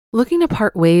Looking to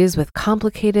part ways with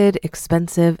complicated,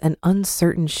 expensive, and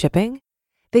uncertain shipping?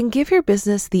 Then give your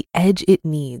business the edge it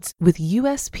needs with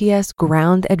USPS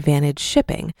Ground Advantage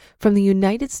shipping from the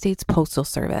United States Postal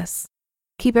Service.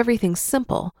 Keep everything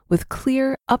simple with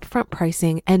clear, upfront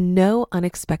pricing and no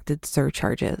unexpected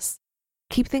surcharges.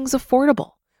 Keep things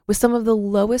affordable with some of the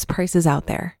lowest prices out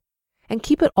there. And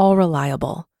keep it all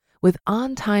reliable with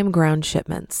on-time ground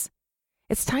shipments.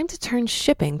 It's time to turn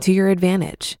shipping to your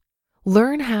advantage.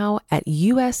 Learn how at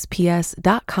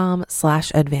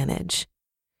USPS.com/advantage.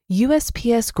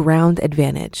 USPS Ground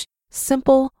Advantage.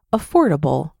 Simple,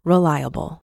 affordable,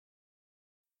 reliable.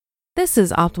 This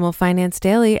is Optimal Finance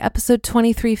Daily, episode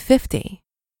 2350.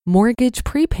 Mortgage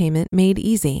Prepayment Made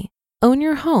Easy. Own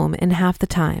your home in half the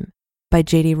time by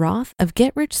JD Roth of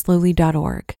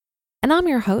GetRichSlowly.org. And I'm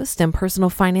your host and personal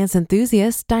finance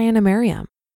enthusiast, Diana Merriam.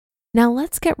 Now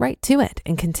let's get right to it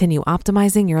and continue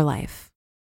optimizing your life.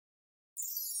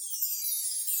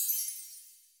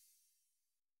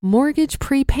 Mortgage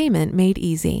Prepayment Made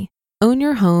Easy. Own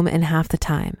your home in half the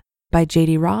time by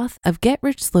JD Roth of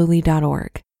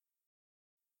GetRichSlowly.org.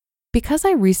 Because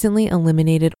I recently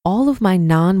eliminated all of my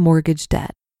non-mortgage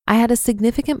debt, I had a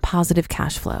significant positive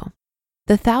cash flow.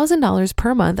 The $1,000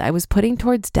 per month I was putting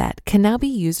towards debt can now be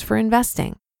used for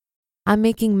investing. I'm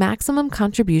making maximum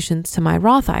contributions to my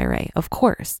Roth IRA, of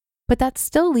course, but that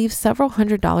still leaves several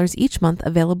 $100s each month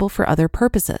available for other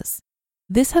purposes.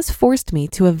 This has forced me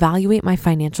to evaluate my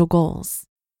financial goals.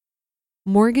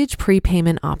 Mortgage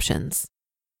prepayment options.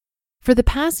 For the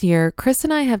past year, Chris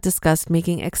and I have discussed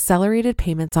making accelerated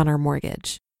payments on our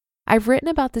mortgage. I've written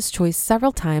about this choice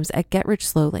several times at Get Rich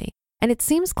Slowly, and it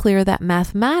seems clear that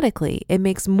mathematically it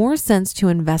makes more sense to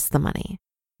invest the money.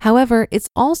 However, it's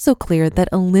also clear that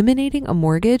eliminating a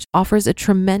mortgage offers a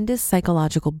tremendous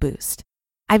psychological boost.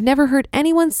 I've never heard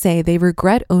anyone say they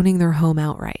regret owning their home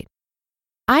outright.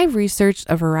 I've researched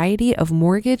a variety of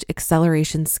mortgage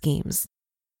acceleration schemes.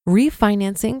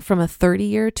 Refinancing from a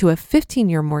 30-year to a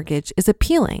 15-year mortgage is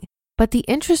appealing, but the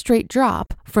interest rate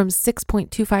drop from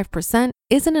 6.25%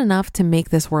 isn't enough to make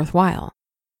this worthwhile.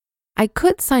 I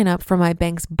could sign up for my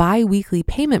bank's bi-weekly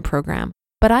payment program,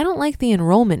 but I don't like the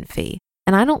enrollment fee,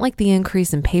 and I don't like the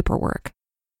increase in paperwork.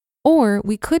 Or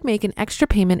we could make an extra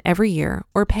payment every year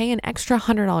or pay an extra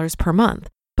 $100 per month,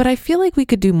 but I feel like we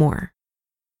could do more.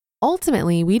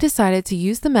 Ultimately, we decided to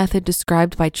use the method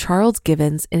described by Charles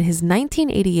Givens in his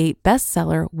 1988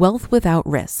 bestseller, Wealth Without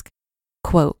Risk.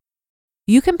 Quote,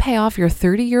 "You can pay off your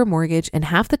 30-year mortgage in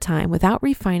half the time without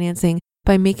refinancing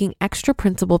by making extra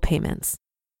principal payments.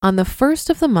 On the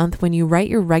first of the month when you write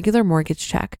your regular mortgage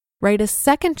check, write a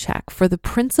second check for the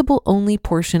principal-only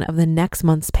portion of the next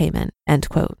month's payment." End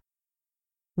quote.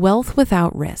 Wealth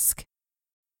Without Risk.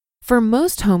 For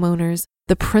most homeowners,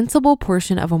 the principal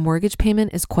portion of a mortgage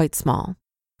payment is quite small.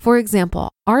 For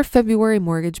example, our February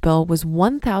mortgage bill was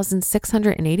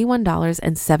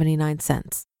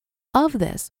 $1,681.79. Of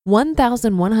this,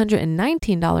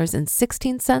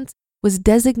 $1,119.16 was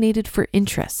designated for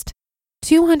interest,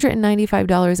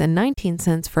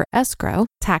 $295.19 for escrow,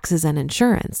 taxes, and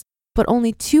insurance, but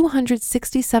only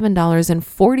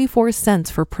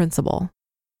 $267.44 for principal.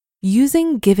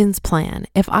 Using Givens' plan,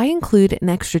 if I include an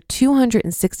extra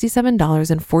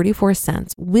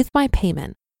 $267.44 with my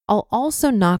payment, I'll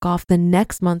also knock off the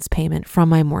next month's payment from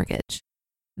my mortgage.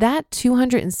 That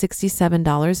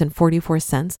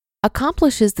 $267.44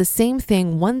 accomplishes the same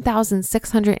thing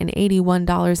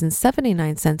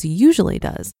 $1,681.79 usually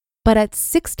does, but at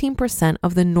 16%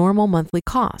 of the normal monthly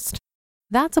cost.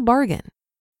 That's a bargain.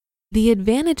 The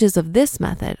advantages of this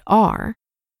method are: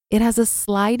 it has a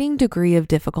sliding degree of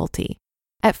difficulty.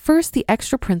 At first, the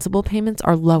extra principal payments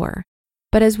are lower,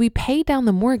 but as we pay down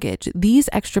the mortgage, these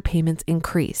extra payments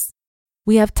increase.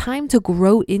 We have time to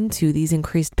grow into these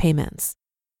increased payments.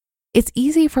 It's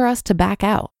easy for us to back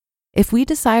out. If we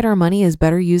decide our money is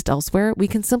better used elsewhere, we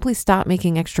can simply stop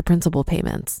making extra principal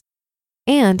payments.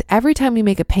 And every time we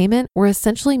make a payment, we're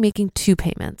essentially making two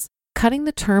payments, cutting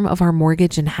the term of our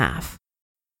mortgage in half.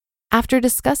 After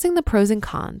discussing the pros and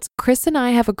cons, Chris and I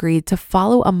have agreed to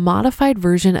follow a modified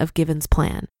version of Givens'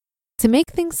 plan. To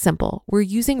make things simple, we're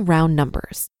using round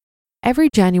numbers. Every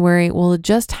January, we'll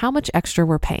adjust how much extra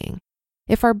we're paying.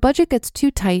 If our budget gets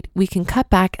too tight, we can cut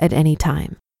back at any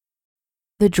time.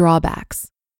 The drawbacks.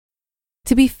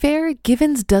 To be fair,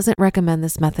 Givens doesn't recommend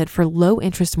this method for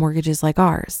low-interest mortgages like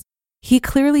ours. He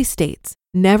clearly states,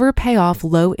 never pay off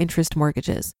low-interest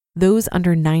mortgages, those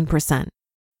under 9%.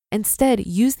 Instead,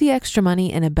 use the extra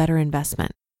money in a better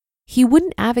investment. He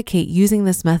wouldn't advocate using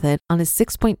this method on a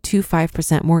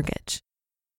 6.25% mortgage.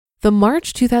 The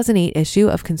March 2008 issue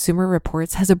of Consumer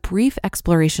Reports has a brief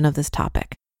exploration of this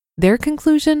topic. Their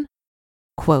conclusion?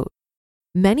 Quote,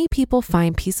 many people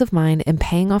find peace of mind in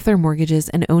paying off their mortgages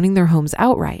and owning their homes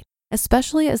outright,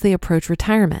 especially as they approach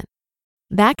retirement.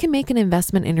 That can make an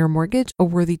investment in your mortgage a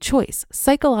worthy choice,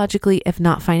 psychologically, if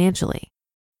not financially.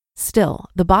 Still,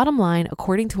 the bottom line,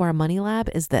 according to our Money Lab,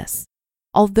 is this.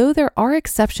 Although there are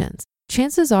exceptions,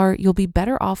 chances are you'll be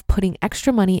better off putting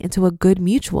extra money into a good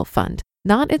mutual fund,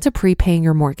 not into prepaying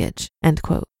your mortgage, end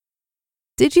quote.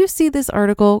 Did you see this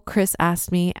article? Chris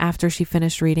asked me after she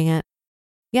finished reading it.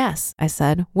 Yes, I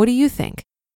said. What do you think?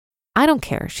 I don't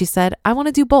care, she said. I want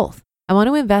to do both. I want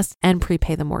to invest and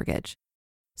prepay the mortgage.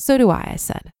 So do I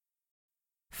said.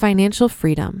 Financial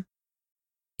freedom.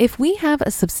 If we have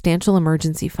a substantial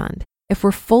emergency fund, if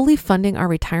we're fully funding our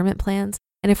retirement plans,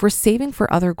 and if we're saving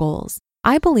for other goals,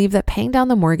 I believe that paying down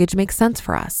the mortgage makes sense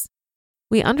for us.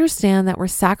 We understand that we're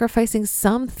sacrificing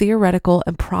some theoretical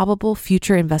and probable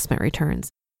future investment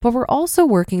returns, but we're also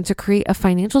working to create a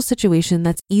financial situation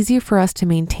that's easier for us to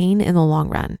maintain in the long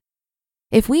run.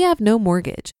 If we have no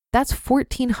mortgage, that's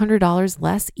 $1,400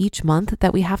 less each month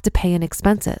that we have to pay in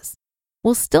expenses.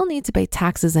 We'll still need to pay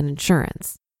taxes and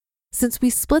insurance. Since we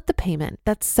split the payment,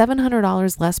 that's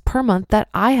 $700 less per month that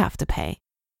I have to pay.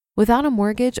 Without a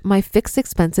mortgage, my fixed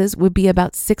expenses would be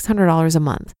about $600 a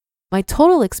month. My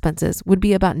total expenses would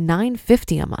be about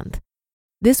 $950 a month.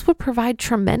 This would provide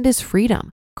tremendous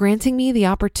freedom, granting me the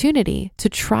opportunity to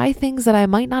try things that I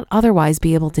might not otherwise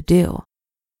be able to do.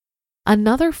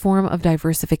 Another form of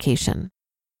diversification.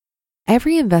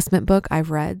 Every investment book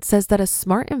I've read says that a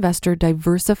smart investor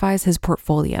diversifies his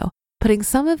portfolio, putting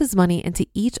some of his money into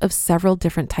each of several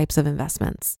different types of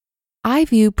investments. I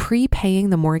view prepaying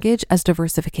the mortgage as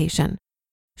diversification.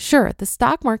 Sure, the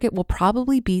stock market will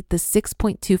probably beat the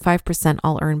 6.25%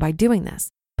 I'll earn by doing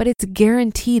this, but it's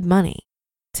guaranteed money.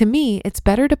 To me, it's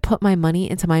better to put my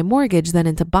money into my mortgage than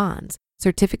into bonds,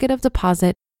 certificate of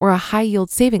deposit, or a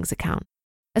high-yield savings account,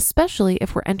 especially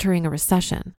if we're entering a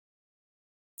recession.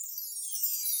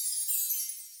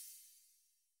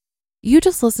 You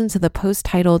just listened to the post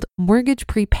titled Mortgage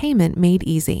Prepayment Made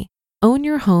Easy, Own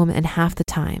Your Home in Half the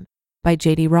Time by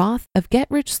JD Roth of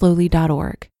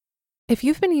GetRichSlowly.org. If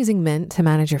you've been using Mint to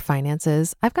manage your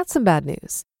finances, I've got some bad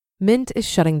news. Mint is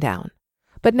shutting down.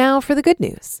 But now for the good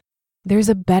news. There's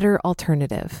a better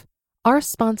alternative. Our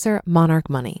sponsor, Monarch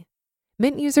Money.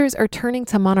 Mint users are turning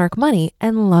to Monarch Money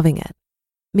and loving it.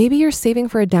 Maybe you're saving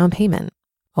for a down payment,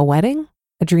 a wedding,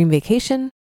 a dream vacation,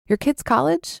 your kid's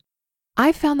college.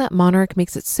 I found that Monarch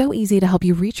makes it so easy to help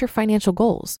you reach your financial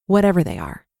goals, whatever they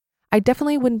are. I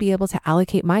definitely wouldn't be able to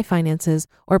allocate my finances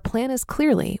or plan as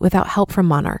clearly without help from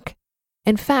Monarch.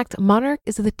 In fact, Monarch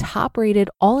is the top-rated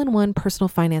all-in-one personal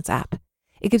finance app.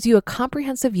 It gives you a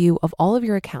comprehensive view of all of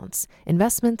your accounts,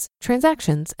 investments,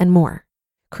 transactions, and more.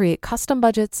 Create custom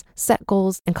budgets, set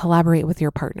goals, and collaborate with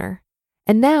your partner.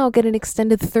 And now get an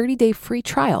extended 30-day free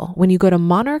trial when you go to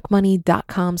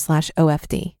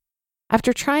monarchmoney.com/OFD.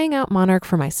 After trying out Monarch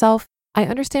for myself, I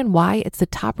understand why it's the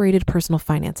top-rated personal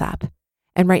finance app.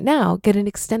 And right now, get an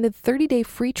extended 30-day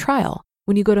free trial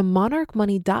when you go to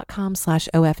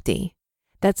monarchmoney.com/OFD.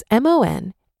 That's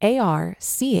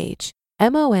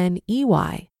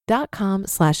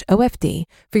monarchmoney.com/OFD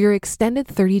for your extended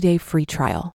 30-day free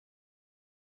trial.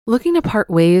 Looking to part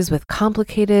ways with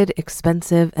complicated,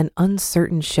 expensive, and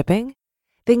uncertain shipping?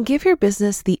 Then give your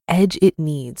business the edge it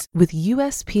needs with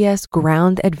USPS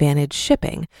Ground Advantage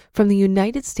shipping from the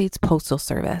United States Postal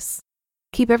Service.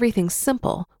 Keep everything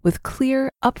simple with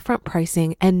clear, upfront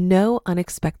pricing and no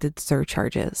unexpected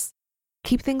surcharges.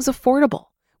 Keep things affordable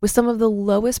with some of the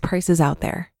lowest prices out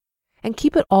there. And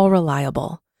keep it all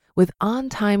reliable with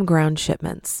on-time ground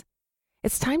shipments.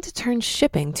 It's time to turn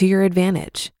shipping to your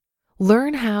advantage.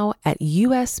 Learn how at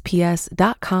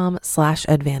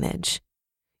USPS.com/advantage.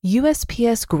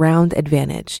 USPS Ground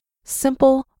Advantage.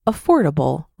 Simple,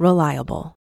 affordable,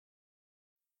 reliable.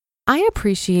 I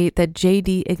appreciate that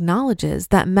JD acknowledges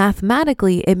that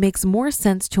mathematically it makes more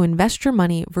sense to invest your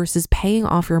money versus paying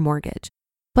off your mortgage.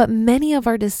 But many of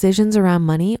our decisions around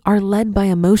money are led by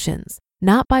emotions,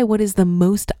 not by what is the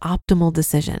most optimal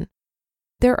decision.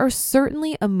 There are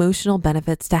certainly emotional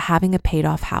benefits to having a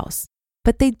paid-off house,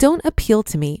 but they don't appeal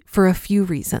to me for a few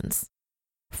reasons.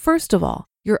 First of all,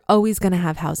 you're always going to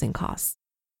have housing costs.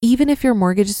 Even if your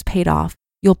mortgage is paid off,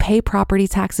 you'll pay property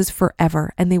taxes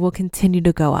forever and they will continue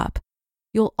to go up.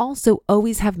 You'll also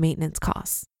always have maintenance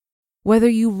costs. Whether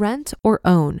you rent or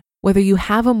own, whether you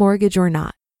have a mortgage or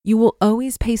not, you will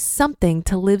always pay something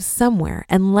to live somewhere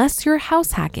unless you're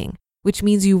house hacking, which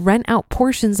means you rent out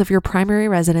portions of your primary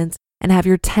residence and have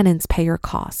your tenants pay your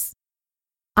costs.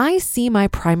 I see my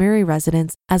primary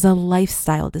residence as a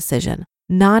lifestyle decision,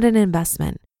 not an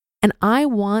investment. and I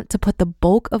want to put the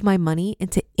bulk of my money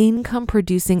into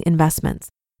income-producing investments,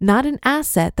 not an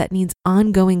asset that needs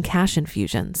ongoing cash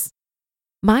infusions.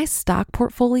 My stock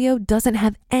portfolio doesn't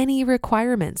have any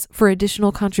requirements for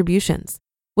additional contributions.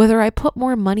 Whether I put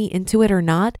more money into it or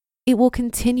not, it will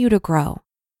continue to grow.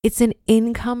 It's an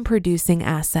income-producing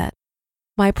asset.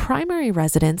 My primary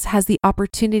residence has the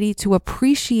opportunity to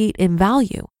appreciate in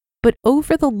value, but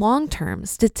over the long term,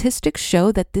 statistics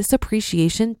show that this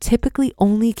appreciation typically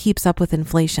only keeps up with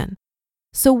inflation.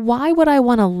 So why would I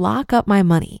want to lock up my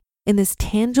money in this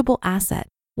tangible asset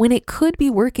when it could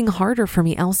be working harder for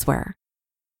me elsewhere?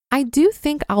 I do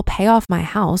think I'll pay off my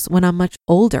house when I'm much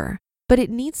older, but it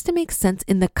needs to make sense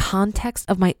in the context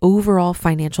of my overall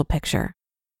financial picture.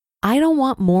 I don't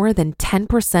want more than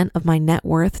 10% of my net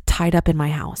worth tied up in my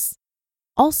house.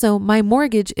 Also, my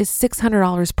mortgage is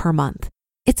 $600 per month.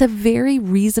 It's a very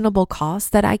reasonable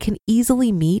cost that I can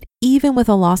easily meet even with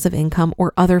a loss of income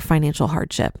or other financial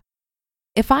hardship.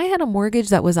 If I had a mortgage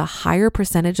that was a higher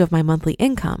percentage of my monthly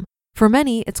income, for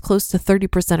many it's close to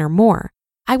 30% or more,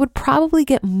 I would probably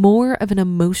get more of an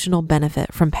emotional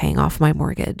benefit from paying off my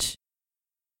mortgage.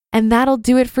 And that'll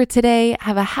do it for today.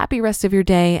 Have a happy rest of your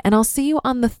day, and I'll see you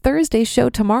on the Thursday show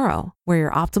tomorrow, where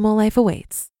your optimal life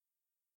awaits.